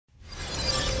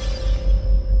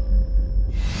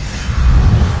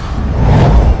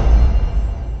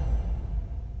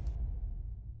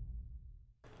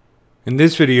In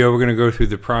this video, we're going to go through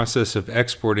the process of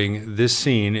exporting this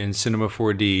scene in Cinema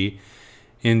 4D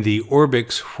in the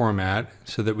ORBX format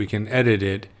so that we can edit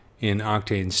it in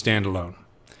Octane Standalone.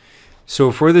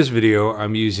 So for this video,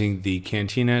 I'm using the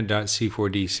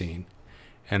Cantina.c4d scene,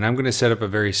 and I'm going to set up a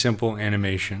very simple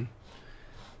animation.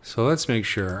 So let's make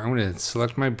sure. I'm going to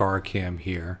select my bar cam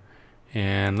here,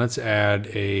 and let's add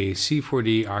a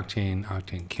C4D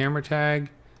Octane camera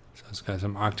tag. So it's got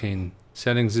some Octane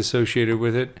settings associated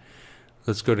with it.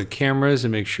 Let's go to cameras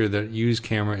and make sure that use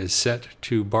camera is set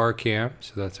to bar cam.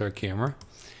 So that's our camera.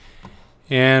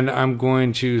 And I'm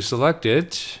going to select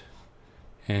it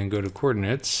and go to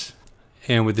coordinates.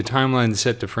 And with the timeline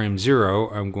set to frame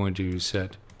 0, I'm going to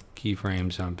set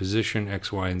keyframes on position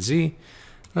X, Y, and Z.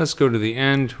 Let's go to the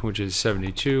end, which is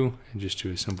 72, and just do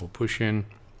a simple push in.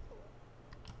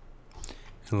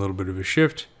 And a little bit of a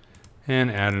shift.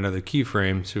 And add another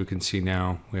keyframe so we can see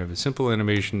now we have a simple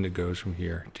animation that goes from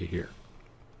here to here.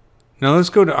 Now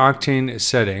let's go to Octane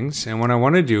Settings, and what I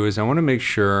want to do is I want to make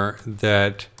sure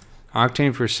that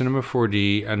Octane for Cinema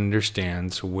 4D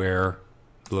understands where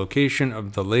the location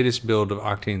of the latest build of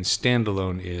Octane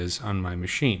Standalone is on my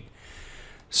machine.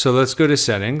 So let's go to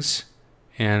Settings,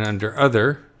 and under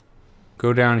Other,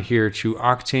 go down here to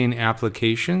Octane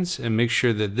Applications and make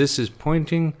sure that this is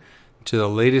pointing to the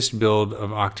latest build of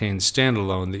Octane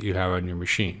Standalone that you have on your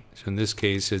machine. So in this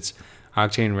case, it's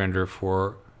OctaneRender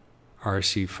for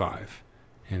RC5,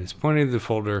 and it's pointing to the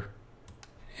folder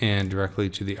and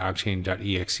directly to the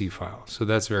octane.exe file. So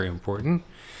that's very important.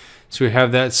 So we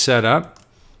have that set up.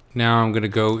 Now I'm going to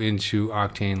go into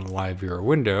Octane Live Viewer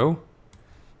window,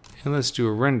 and let's do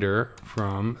a render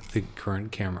from the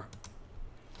current camera.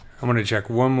 I want to check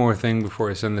one more thing before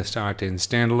I send this to Octane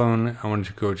Standalone. I want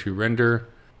to go to Render,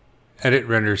 Edit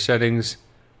Render Settings,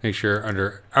 make sure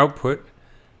under Output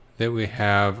that we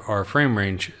have our frame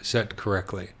range set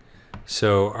correctly.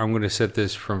 So I'm going to set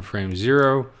this from frame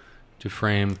 0 to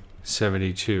frame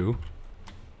 72.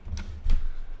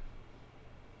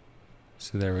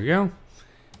 So there we go.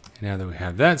 And now that we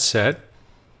have that set,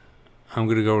 I'm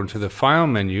going to go into the File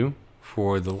menu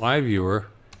for the live viewer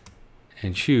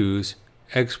and choose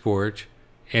Export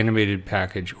Animated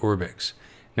Package ORBX.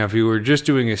 Now if you were just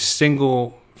doing a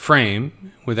single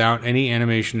frame without any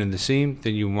animation in the scene,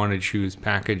 then you want to choose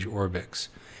Package ORBX.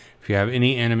 If you have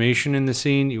any animation in the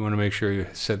scene, you want to make sure you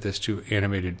set this to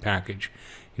Animated Package.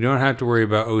 You don't have to worry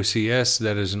about OCS.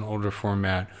 That is an older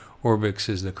format. ORBX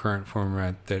is the current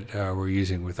format that we're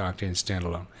using with Octane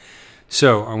Standalone.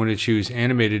 So I'm going to choose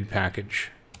Animated Package.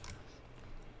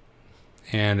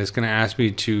 And it's going to ask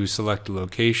me to select a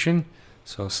location.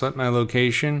 So I'll select my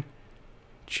location,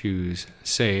 choose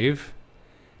Save.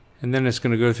 And then it's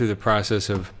going to go through the process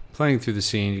of playing through the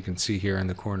scene. You can see here in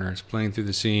the corner, it's playing through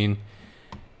the scene.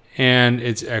 And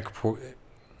it's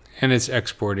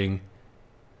exporting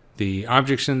the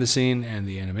objects in the scene and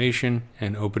the animation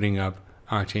and opening up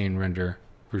OctaneRender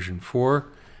version 4.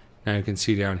 Now you can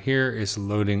see down here it's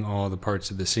loading all the parts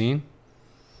of the scene.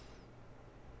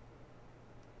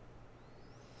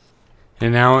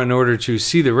 And now in order to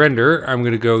see the render, I'm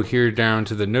going to go here down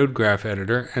to the node graph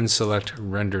editor and select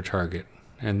Render Target.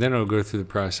 And then it'll go through the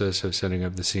process of setting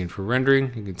up the scene for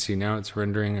rendering. You can see now it's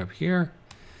rendering up here.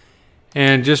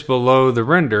 And just below the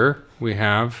render, we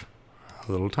have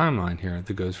a little timeline here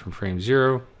that goes from frame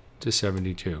 0 to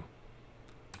 72.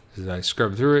 As I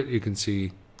scrub through it, you can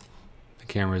see the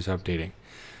camera is updating.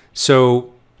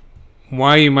 So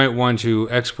why you might want to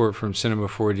export from Cinema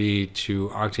 4D to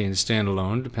Octane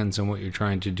Standalone depends on what you're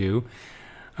trying to do.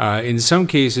 In some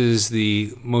cases,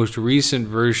 the most recent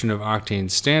version of Octane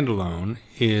Standalone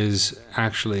is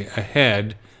actually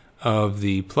ahead of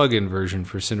the plugin version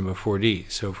for Cinema 4D.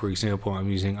 So for example,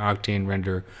 I'm using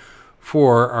OctaneRender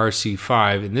for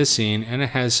RC5 in this scene, and it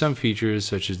has some features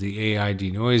such as the AI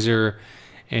denoiser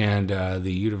and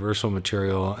the universal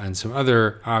material and some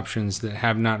other options that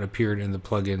have not appeared in the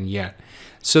plugin yet.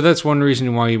 So that's one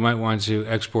reason why you might want to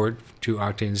export to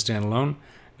Octane Standalone.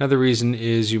 Another reason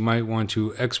is you might want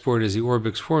to export as the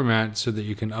ORBX format so that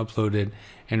you can upload it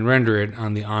and render it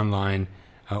on the online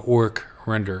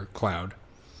OctaneRender cloud.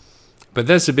 But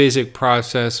that's the basic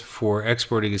process for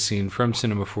exporting a scene from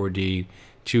Cinema 4D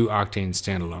to Octane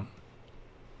Standalone.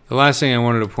 The last thing I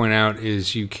wanted to point out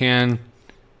is you can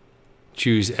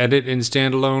choose Edit in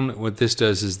Standalone. What this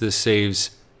does is this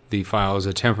saves the file as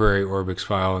a temporary ORBX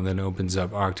file and then opens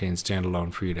up Octane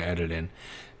Standalone for you to edit in.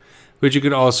 But you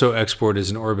could also export as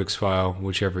an ORBX file,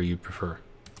 whichever you prefer.